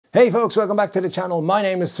Hey folks, welcome back to the channel. My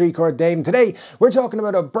name is 3-Chord Dave and today we're talking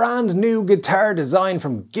about a brand new guitar design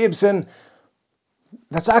from Gibson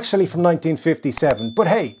that's actually from 1957, but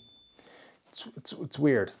hey, it's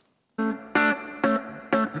weird.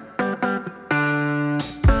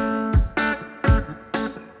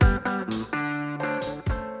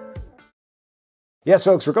 Yes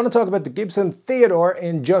folks, we're going to talk about the Gibson Theodore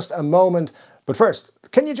in just a moment, but first,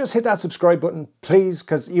 can you just hit that subscribe button, please?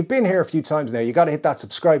 Because you've been here a few times now, you got to hit that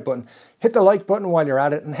subscribe button, hit the like button while you're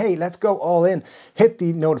at it, and hey, let's go all in. Hit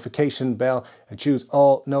the notification bell and choose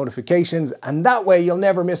all notifications, and that way you'll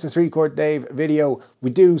never miss a 3-Chord Dave video.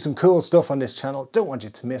 We do some cool stuff on this channel, don't want you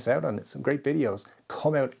to miss out on it. Some great videos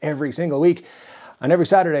come out every single week. And every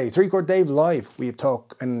Saturday, 3-Chord Dave Live, we're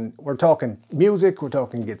talking music, we're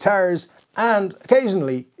talking guitars, and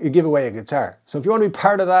occasionally you give away a guitar. So if you want to be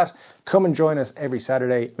part of that, come and join us every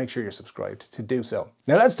Saturday. Make sure you're subscribed to do so.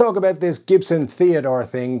 Now let's talk about this Gibson Theodore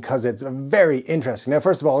thing because it's very interesting. Now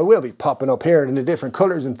first of all, it will be popping up here in the different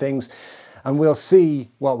colors and things, and we'll see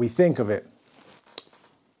what we think of it.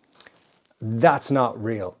 That's not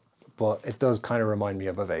real, but it does kind of remind me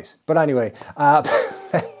of a vase. But anyway,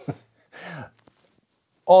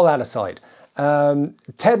 all that aside,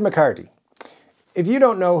 Ted McCarty. If you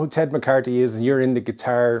don't know who Ted McCarty is and you're in the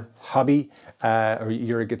guitar hobby or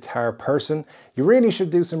you're a guitar person, you really should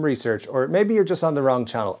do some research, or maybe you're just on the wrong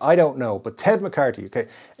channel. I don't know, but Ted McCarty, okay,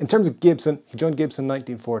 in terms of Gibson, he joined Gibson in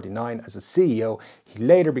 1949 as a CEO. He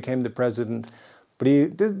later became the president, but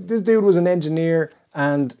this dude was an engineer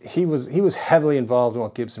and he was heavily involved in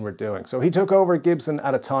what Gibson were doing. So he took over Gibson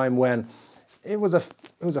at a time when it was a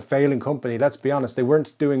failing company, let's be honest. They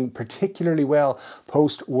weren't doing particularly well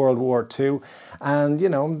post World War II, and you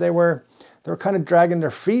know, they were kind of dragging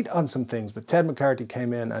their feet on some things, but Ted McCarty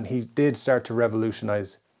came in and he did start to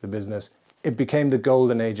revolutionize the business. It became the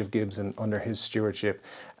golden age of Gibson under his stewardship,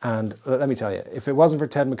 and let me tell you, if it wasn't for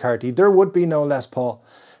Ted McCarty, there would be no Les Paul,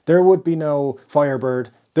 there would be no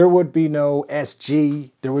Firebird, there would be no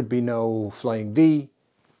SG, there would be no Flying V,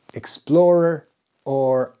 Explorer,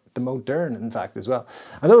 or the Modern, in fact, as well.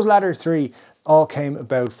 And those latter three all came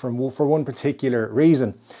about for one particular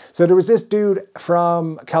reason. So there was this dude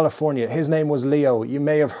from California. His name was Leo. You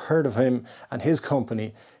may have heard of him and his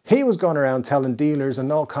company. He was going around telling dealers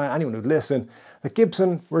and anyone who'd listen that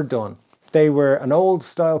Gibson were done. They were an old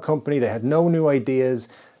style company. They had no new ideas.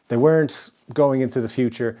 They weren't going into the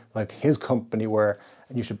future like his company were,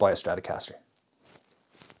 and you should buy a Stratocaster.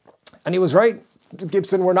 And he was right.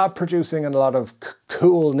 Gibson were not producing a lot of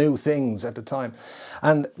cool new things at the time.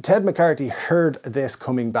 And Ted McCarty heard this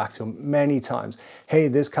coming back to him many times. Hey,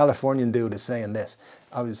 this Californian dude is saying this.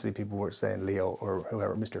 Obviously people were saying, Leo or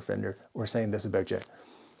whoever, Mr. Fender, were saying this about you.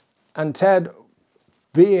 And Ted,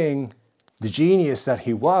 being the genius that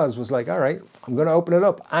he was like, all right, I'm going to open it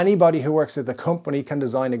up. Anybody who works at the company can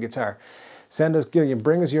design a guitar.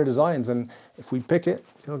 Bring us your designs, and if we pick it,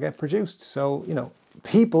 it'll get produced. So, you know,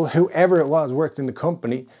 people, whoever it was, worked in the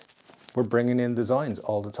company, were bringing in designs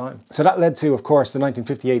all the time. So that led to, of course, the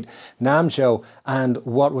 1958 NAMM show, and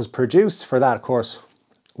what was produced for that, of course,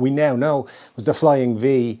 we now know, was the Flying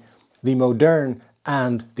V, the Modern,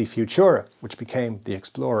 and the Futura, which became the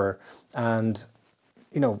Explorer. And,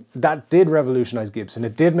 you know, that did revolutionize Gibson.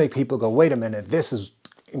 It did make people go, wait a minute, this is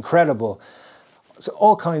incredible. So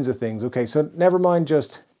all kinds of things. Okay, so never mind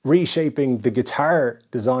just reshaping the guitar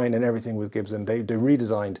design and everything with Gibson. They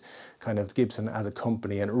redesigned kind of Gibson as a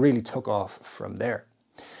company, and it really took off from there.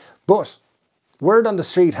 But word on the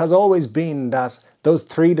street has always been that those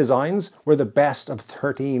three designs were the best of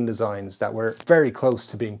 13 designs that were very close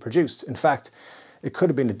to being produced. In fact, it could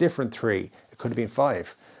have been a different three. It could have been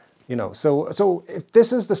 5. You know, so if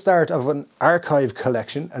this is the start of an archive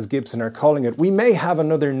collection, as Gibson are calling it, we may have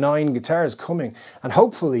another 9 guitars coming, and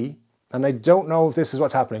hopefully, and I don't know if this is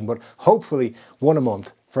what's happening, but hopefully one a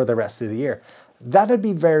month for the rest of the year. That'd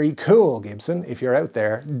be very cool, Gibson. If you're out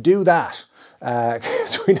there, do that.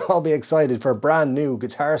 Because we'd all be excited for brand new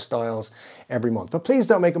guitar styles every month. But please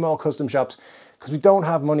don't make them all custom shops, because we don't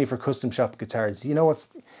have money for custom shop guitars. You know what's,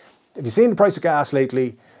 if you've seen the price of gas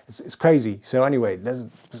lately, it's crazy. So anyway,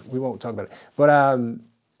 we won't talk about it. But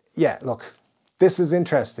yeah, look, this is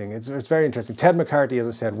interesting. It's very interesting. Ted McCarty, as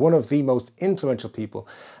I said, one of the most influential people,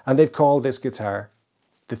 and they've called this guitar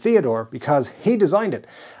the Theodore because he designed it,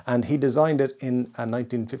 and he designed it in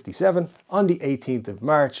 1957 on the 18th of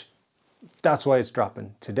March. That's why it's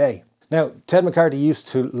dropping today. Now, Ted McCarty used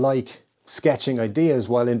to like sketching ideas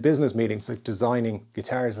while in business meetings, like designing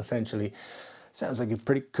guitars essentially. Sounds like a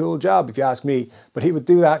pretty cool job if you ask me, but he would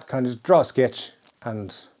do that, kind of draw a sketch,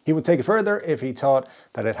 and he would take it further if he thought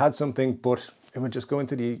that it had something, but it would just go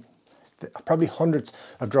into the probably hundreds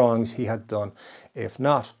of drawings he had done, if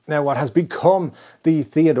not. Now, what has become the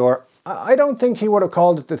Theodore, I don't think he would have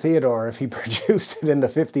called it the Theodore if he produced it in the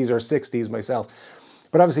 50s or 60s myself.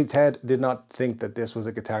 But obviously Ted did not think that this was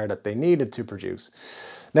a guitar that they needed to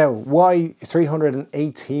produce. Now, why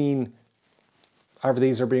 318 of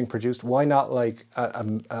these are being produced? Why not like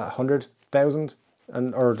 100,000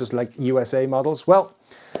 or just like USA models? Well,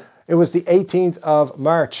 it was the 18th of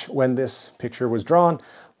March when this picture was drawn,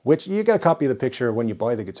 which you get a copy of the picture when you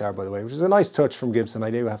buy the guitar, by the way, which is a nice touch from Gibson,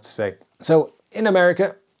 I do have to say. So in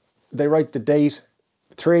America, they write the date,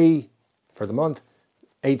 3 for the month,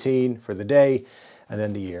 18 for the day, and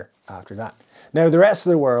then the year after that. Now, the rest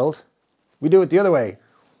of the world, we do it the other way.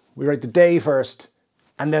 We write the day first,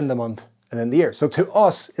 and then the month, and then the year. So to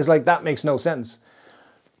us, it's like, that makes no sense.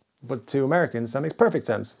 But to Americans, that makes perfect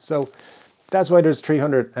sense. So that's why there's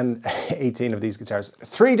 318 of these guitars.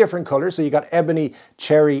 3 different colors. So you got ebony,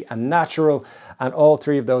 cherry, and natural. And all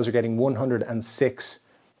 3 of those are getting 106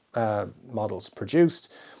 models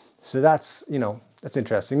produced. So that's, you know, that's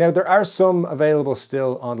interesting. Now, there are some available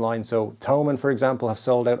still online. So Thomann, for example, have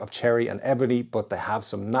sold out of cherry and ebony, but they have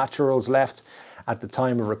some naturals left at the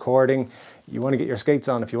time of recording. You want to get your skates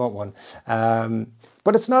on if you want one.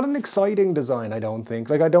 But it's not an exciting design, I don't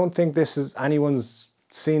think. Like, I don't think this is anyone's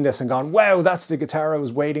seen this and gone, wow, that's the guitar I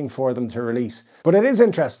was waiting for them to release. But it is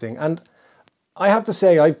interesting. And I have to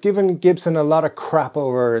say, I've given Gibson a lot of crap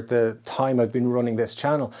over the time I've been running this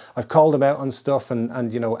channel. I've called them out on stuff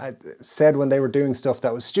and you know, said when they were doing stuff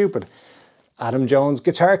that was stupid. Adam Jones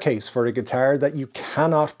guitar case for a guitar that you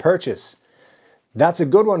cannot purchase. That's a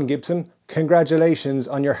good one, Gibson. Congratulations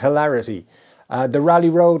on your hilarity. The Rally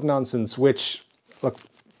Road nonsense, which, look,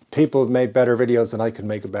 people have made better videos than I could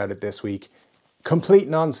make about it this week. Complete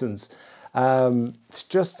nonsense. It's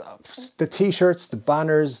just the t-shirts, the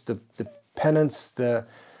banners, the pennants, the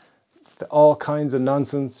all kinds of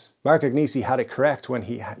nonsense. Mark Agnesi had it correct when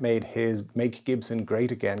he made his Make Gibson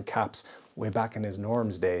Great Again caps way back in his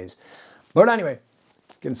Norms days. But anyway,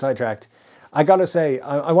 getting sidetracked. I gotta say,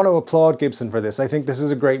 I want to applaud Gibson for this. I think this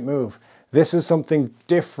is a great move. This is something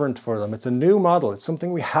different for them. It's a new model. It's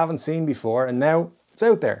something we haven't seen before, and now it's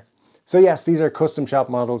out there. So yes, these are custom shop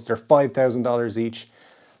models. They're $5,000 each.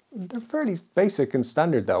 They're fairly basic and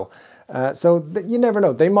standard though. So you never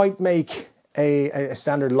know. They might make a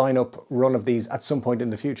standard lineup run of these at some point in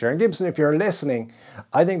the future. And Gibson, if you're listening,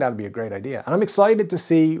 I think that'd be a great idea. And I'm excited to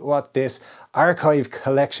see what this archive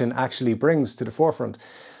collection actually brings to the forefront.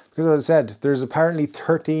 Because as I said, there's apparently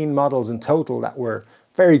 13 models in total that were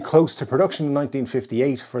very close to production in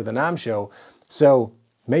 1958 for the NAMM show. So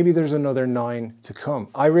maybe there's another 9 to come.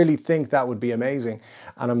 I really think that would be amazing.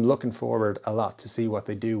 And I'm looking forward a lot to see what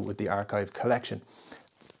they do with the archive collection.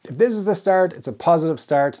 If this is the start, it's a positive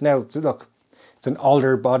start. Now, look, it's an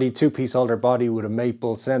alder body, 2-piece alder body with a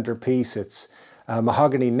maple centerpiece. It's a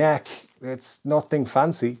mahogany neck. It's nothing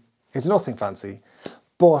fancy. It's nothing fancy,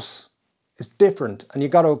 but it's different. And you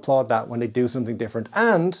got to applaud that when they do something different.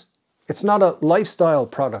 And it's not a lifestyle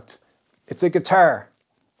product. It's a guitar.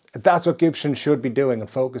 That's what Gibson should be doing and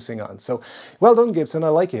focusing on. So well done, Gibson. I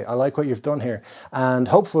like it. I like what you've done here. And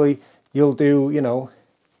hopefully you'll do, you know,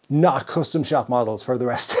 not custom shop models for the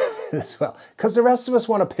rest of it as well. Because the rest of us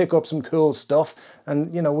want to pick up some cool stuff.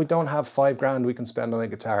 And, you know, we don't have $5 we can spend on a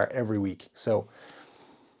guitar every week. So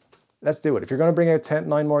let's do it. If you're going to bring out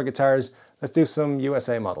 9 more guitars, let's do some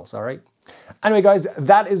USA models, all right? Anyway, guys,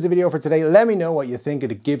 that is the video for today. Let me know what you think of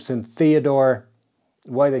the Gibson Theodore.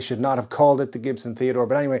 Why they should not have called it the Gibson Theodore.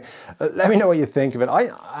 But anyway, let me know what you think of it.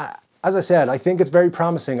 As I said, I think it's very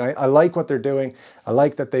promising. I like what they're doing. I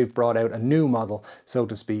like that they've brought out a new model, so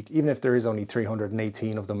to speak, even if there is only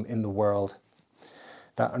 318 of them in the world.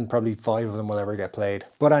 And probably 5 of them will ever get played.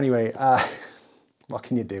 But anyway, what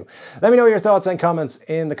can you do? Let me know your thoughts and comments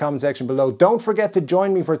in the comment section below. Don't forget to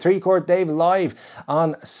join me for 3 Chord Dave live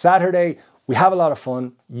on Saturday. We have a lot of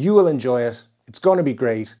fun. You will enjoy it. It's going to be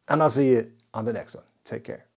great. And I'll see you on the next one. Take care.